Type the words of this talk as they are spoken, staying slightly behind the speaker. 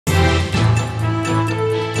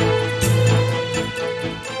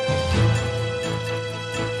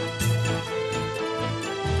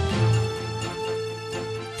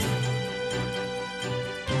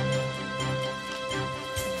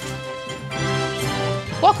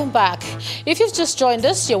Welcome back. If you've just joined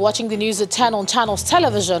us, you're watching the news at 10 on Channels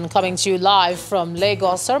Television, coming to you live from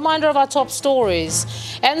Lagos. A reminder of our top stories.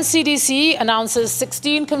 NCDC announces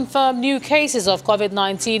 16 confirmed new cases of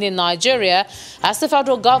COVID-19 in Nigeria as the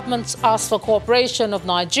federal government asks for cooperation of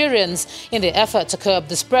Nigerians in the effort to curb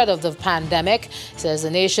the spread of the pandemic. Says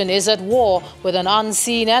the nation is at war with an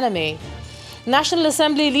unseen enemy. National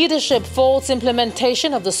Assembly leadership faults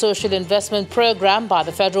implementation of the social investment program by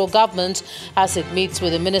the federal government as it meets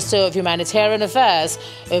with the Minister of Humanitarian Affairs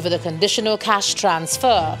over the conditional cash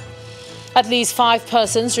transfer. At least 5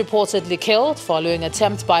 persons reportedly killed following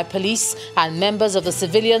attempt by police and members of the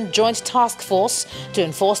Civilian Joint Task Force to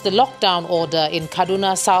enforce the lockdown order in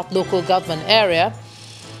Kaduna South local government area.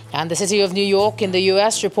 And the city of New York in the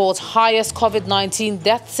U.S. reports highest COVID-19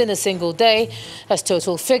 deaths in a single day as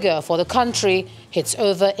total figure for the country hits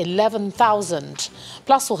over 11,000.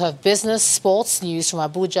 Plus, we'll have business, sports news from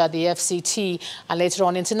Abuja, the FCT, and later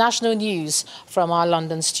on international news from our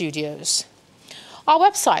London studios. Our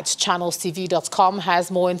website, channelstv.com,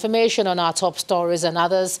 has more information on our top stories and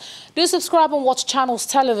others. Do subscribe and watch Channels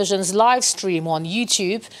Television's live stream on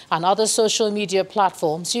YouTube and other social media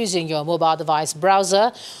platforms using your mobile device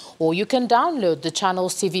browser, or you can download the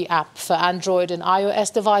Channels TV app for Android and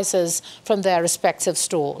iOS devices from their respective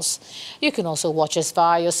stores. You can also watch us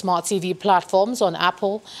via your smart TV platforms on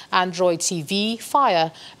Apple, Android TV,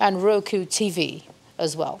 Fire, and Roku TV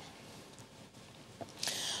as well.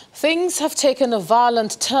 Things have taken a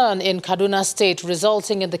violent turn in Kaduna State,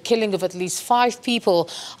 resulting in the killing of at least 5 people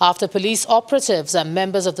after police operatives and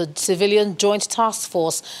members of the Civilian Joint Task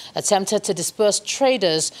Force attempted to disperse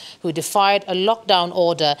traders who defied a lockdown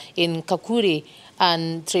order in Kakuri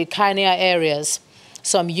and Trikania areas.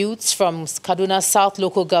 Some youths from Kaduna South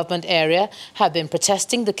local government area have been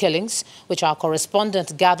protesting the killings, which our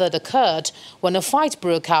correspondent gathered occurred when a fight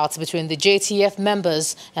broke out between the JTF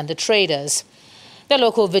members and the traders. The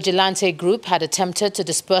local vigilante group had attempted to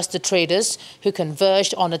disperse the traders who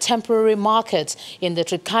converged on a temporary market in the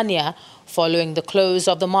Trikania following the close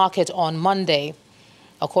of the market on Monday.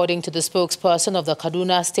 According to the spokesperson of the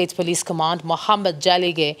Kaduna State Police Command, Mohammed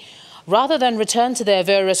Jalige, rather than return to their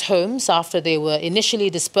various homes after they were initially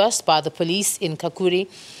dispersed by the police in Kakuri,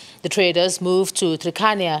 the traders moved to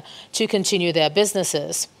Trikania to continue their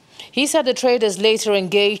businesses. He said the traders later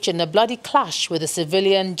engaged in a bloody clash with the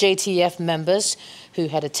civilian JTF members who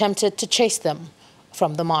had attempted to chase them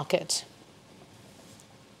from the market.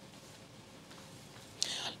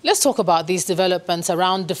 Let's talk about these developments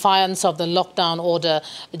around defiance of the lockdown order.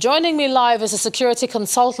 Joining me live is a security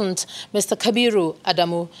consultant, Mr. Kabiru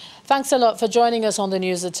Adamu. Thanks a lot for joining us on the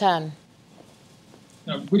News at 10.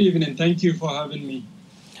 Good evening. Thank you for having me.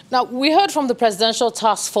 Now, we heard from the Presidential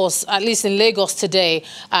Task Force, at least in Lagos today,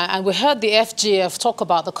 and we heard the FGF talk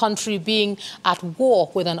about the country being at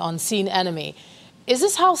war with an unseen enemy. Is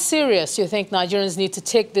this how serious you think Nigerians need to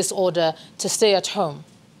take this order to stay at home?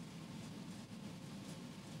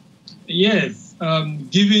 Yes,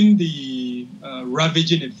 given the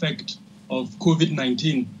ravaging effect of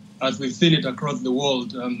COVID-19, as we've seen it across the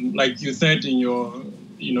world, like you said in your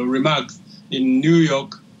remarks, in New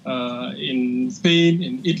York, in Spain,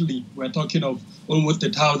 in Italy, we're talking of almost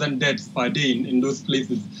 1,000 deaths per day in those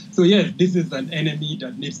places. So yes, this is an enemy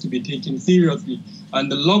that needs to be taken seriously.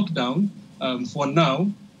 And the lockdown, for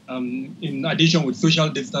now, in addition with social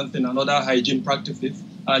distancing and other hygiene practices,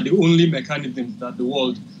 are the only mechanisms that the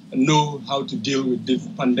world know how to deal with this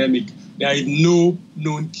pandemic. There is no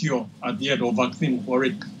known cure as yet or vaccine for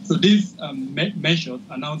it. So these measures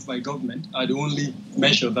announced by government are the only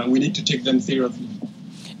measures, and we need to take them seriously.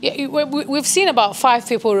 Yeah, we've seen about 5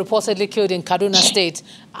 people reportedly killed in Kaduna State,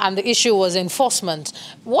 and the issue was enforcement.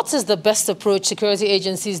 What is the best approach security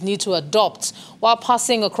agencies need to adopt while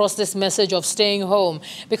passing across this message of staying home?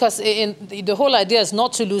 Because the whole idea is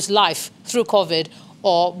not to lose life through COVID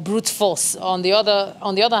or brute force on the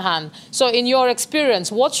other hand. So in your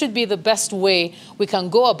experience, what should be the best way we can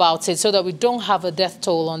go about it so that we don't have a death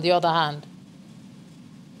toll on the other hand?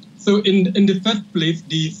 So in the first place,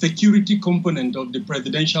 the security component of the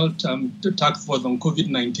Presidential Task Force on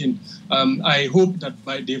COVID-19, I hope that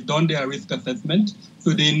they've done their risk assessment,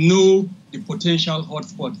 so they know the potential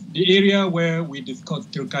hotspots. The area where we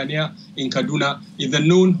discussed, Turkania in Kaduna, is a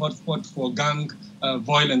known hotspot for gang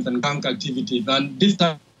violence and gang activities. And this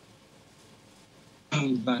type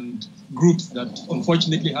of and groups that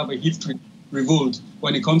unfortunately have a history revolt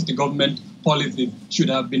when it comes to government policies should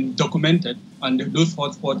have been documented and those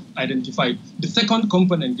hotspots identified. The second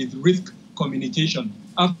component is risk communication.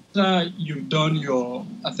 After you've done your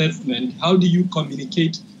assessment, how do you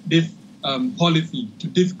communicate this policy to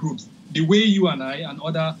these groups the way you and I and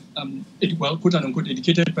other, quote-unquote,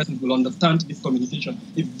 educated persons will understand this communication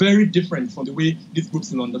is very different from the way these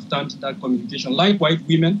groups will understand that communication. Likewise,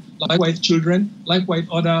 women, likewise, children, likewise,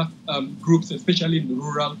 other groups, especially in the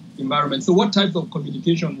rural environment. So what types of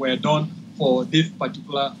communication were done for this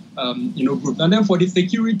particular group? And then for the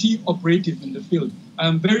security operatives in the field, I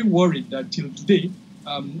am very worried that till today,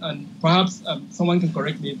 and perhaps someone can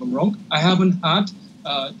correct me if I'm wrong, I haven't had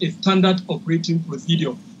a standard operating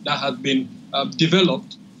procedure that has been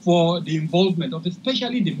developed for the involvement of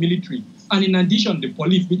especially the military, and in addition, the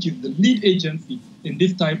police, which is the lead agency in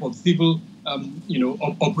this type of civil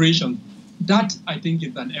operations. That, I think,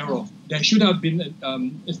 is an error. There should have been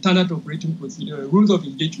a standard operating procedure, rules of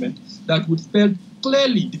engagement that would spell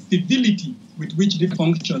clearly the civility with which this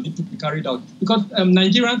function needs to be carried out. Because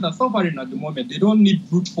Nigerians are suffering at the moment. They don't need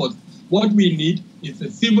brute force. What we need is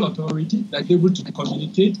a civil authority that's able to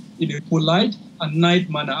communicate in a polite and nice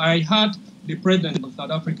manner. I heard the president of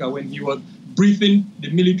South Africa when he was briefing the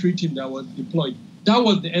military team that was deployed. That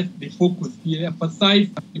was the focus. He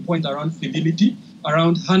emphasized the point around civility,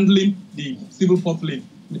 around handling the civil populace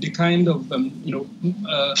with the kind of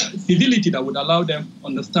civility that would allow them to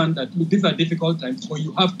understand that, look, these are difficult times, so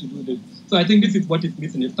you have to do this. So I think this is what is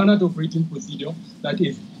missing, a standard operating procedure that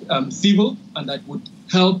is civil and that would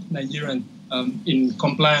help Nigerians in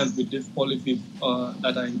compliance with these policies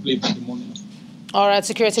that are in place at the moment. All right,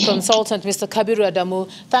 security consultant Mr. Kabiru Adamu,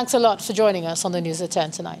 thanks a lot for joining us on the News at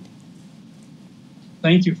 10 tonight.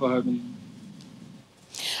 Thank you for having me.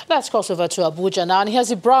 Let's cross over to Abuja now, and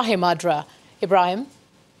here's Ibrahim Adra. Ibrahim.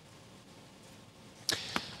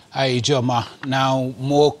 Hi, Ijoma. Now,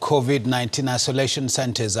 more COVID-19 isolation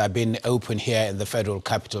centers are being opened here in the Federal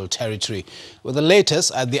Capital Territory, with the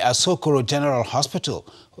latest at the Asokoro General Hospital,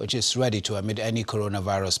 which is ready to admit any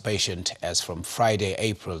coronavirus patient as from Friday,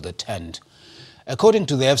 April the 10th. According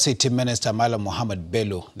to the FCT Minister Malam Mohammed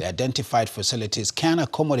Bello, the identified facilities can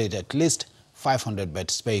accommodate at least 500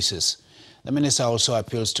 bed spaces. The minister also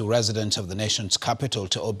appeals to residents of the nation's capital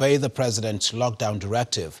to obey the president's lockdown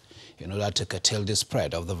directive in order to curtail the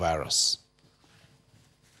spread of the virus.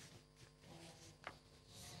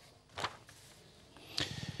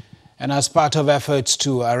 And as part of efforts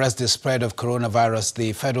to arrest the spread of coronavirus,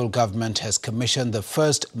 the federal government has commissioned the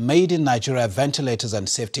first made-in-Nigeria ventilators and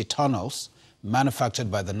safety tunnels manufactured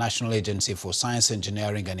by the National Agency for Science,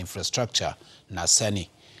 Engineering and Infrastructure, Sani.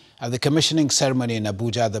 At the commissioning ceremony in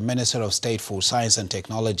Abuja, the Minister of State for Science and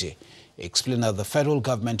Technology explained that the federal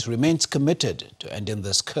government remains committed to ending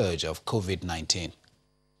the scourge of COVID-19.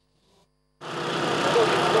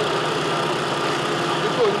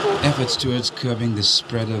 Efforts towards curbing the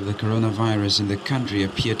spread of the coronavirus in the country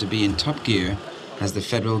appear to be in top gear as the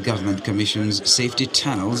federal government commissions safety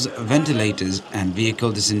tunnels, ventilators and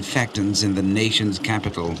vehicle disinfectants in the nation's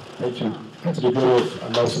capital. Thank you. That's the glory of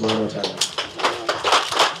Allah subhanahu wa ta'ala.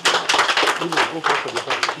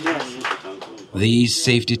 These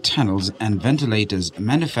safety tunnels and ventilators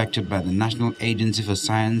manufactured by the National Agency for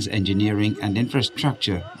Science, Engineering and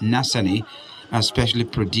Infrastructure, Sani, are specially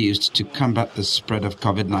produced to combat the spread of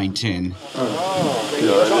COVID-19.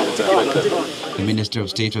 The Minister of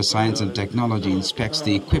State for Science and Technology inspects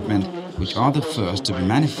the equipment, which are the first to be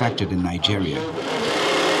manufactured in Nigeria.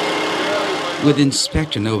 With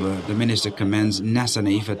inspection over, the Minister commends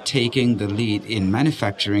Sani for taking the lead in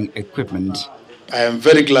manufacturing equipment. I am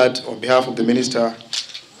very glad on behalf of the Minister,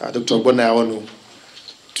 Dr. Ogbonna Awonu,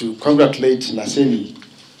 to congratulate Sani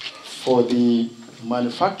for the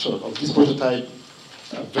manufacture of these prototype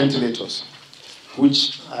ventilators,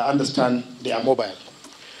 which I understand they are mobile.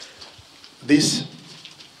 This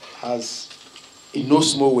has, in no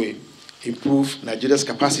small way, improved Nigeria's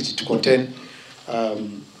capacity to contain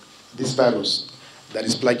this virus that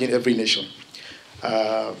is plaguing every nation.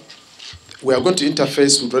 We are going to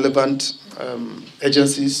interface with relevant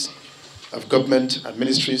agencies of government and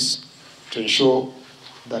ministries to ensure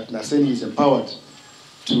that Sani is empowered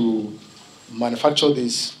to manufacture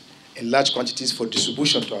this in large quantities for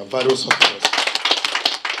distribution to our various hospitals.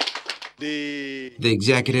 The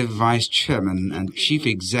Executive Vice Chairman and Chief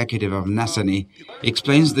Executive of Sani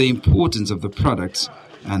explains the importance of the products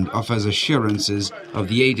and offers assurances of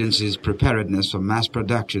the agency's preparedness for mass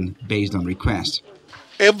production based on request.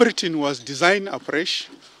 Everything was designed afresh.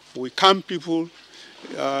 We camp people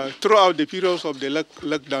throughout the periods of the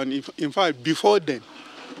lockdown. In fact, before then,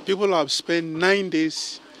 people have spent 9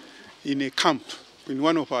 days in a camp in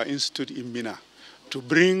one of our institutes in Mina to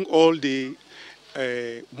bring all the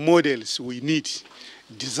models we need,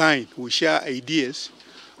 design, we share ideas,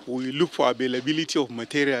 we look for availability of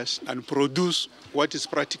materials and produce what is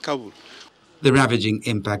practicable. The ravaging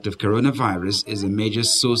impact of coronavirus is a major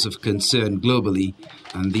source of concern globally,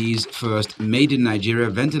 and these first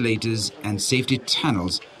made-in-Nigeria ventilators and safety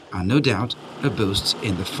tunnels are no doubt a boost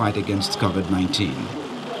in the fight against COVID-19.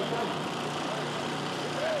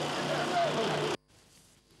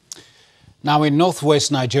 Now in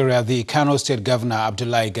northwest Nigeria, the Kano State Governor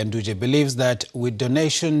Abdullahi Ganduje believes that with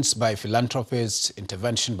donations by philanthropists,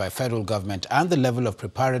 intervention by federal government and the level of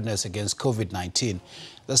preparedness against COVID-19,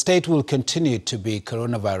 the state will continue to be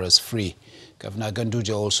coronavirus-free. Governor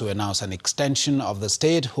Ganduje also announced an extension of the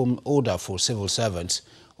stay-at-home order for civil servants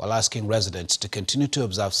while asking residents to continue to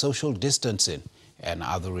observe social distancing and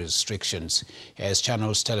other restrictions. Here's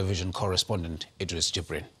Channels Television correspondent Idris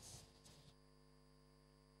Jibrin.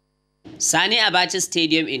 Sani Abacha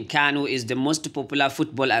Stadium in Kano is the most popular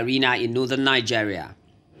football arena in northern Nigeria.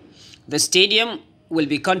 The stadium will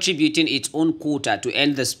be contributing its own quota to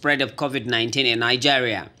end the spread of COVID-19 in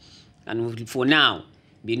Nigeria and will for now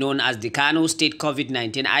be known as the Kano State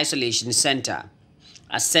COVID-19 Isolation Center.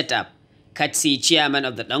 As set up, Katsi, chairman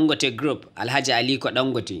of the Dangote Group, Alhaji Aliko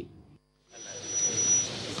Dangote.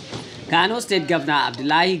 Kano State Governor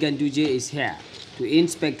Abdullahi Ganduje is here to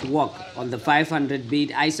inspect work on the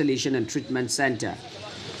 500-bed isolation and treatment center.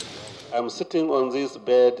 I'm sitting on this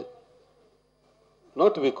bed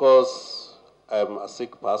not because I'm a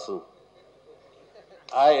sick person.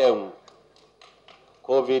 I am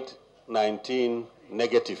COVID-19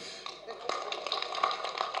 negative.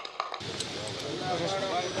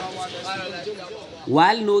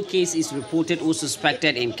 While no case is reported or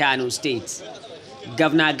suspected in Kano State,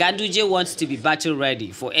 Governor Ganduje wants to be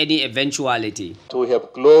battle-ready for any eventuality. We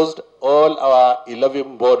have closed all our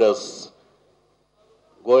 11 borders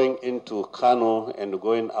going into Kano and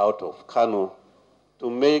going out of Kano to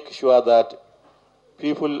make sure that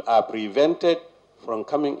people are prevented from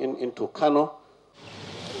coming into Kano.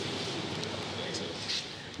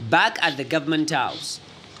 Back at the government house,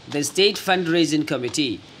 the State Fundraising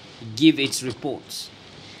Committee give its reports.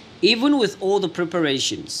 Even with all the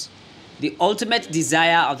preparations, the ultimate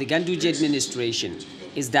desire of the Ganduje administration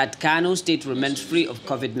is that Kano State remains free of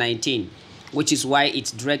COVID-19, which is why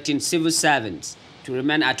it's directing civil servants to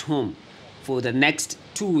remain at home for the next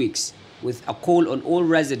 2 weeks with a call on all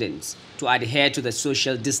residents to adhere to the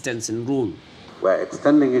social distancing rule. We're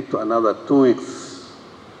extending it to another 2 weeks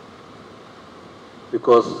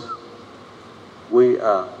because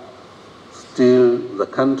the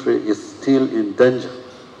country is still in danger.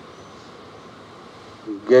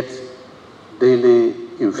 We get daily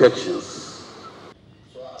infections.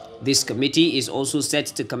 This committee is also set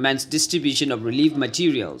to commence distribution of relief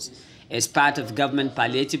materials as part of government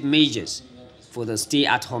palliative measures for the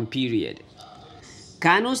stay-at-home period.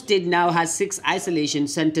 Kano State now has 6 isolation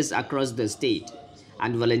centers across the state,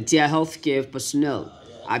 and volunteer healthcare personnel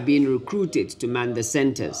are being recruited to man the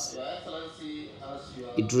centers.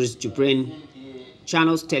 Idris Jibrin,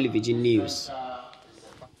 Channels Television News.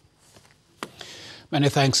 Many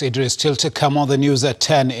thanks, Idris. Still to come on the news at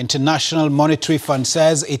 10. International Monetary Fund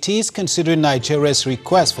says it is considering Nigeria's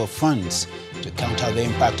request for funds to counter the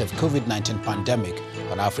impact of COVID-19 pandemic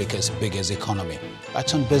on Africa's biggest economy.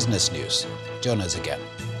 That's on Business News. Join us again.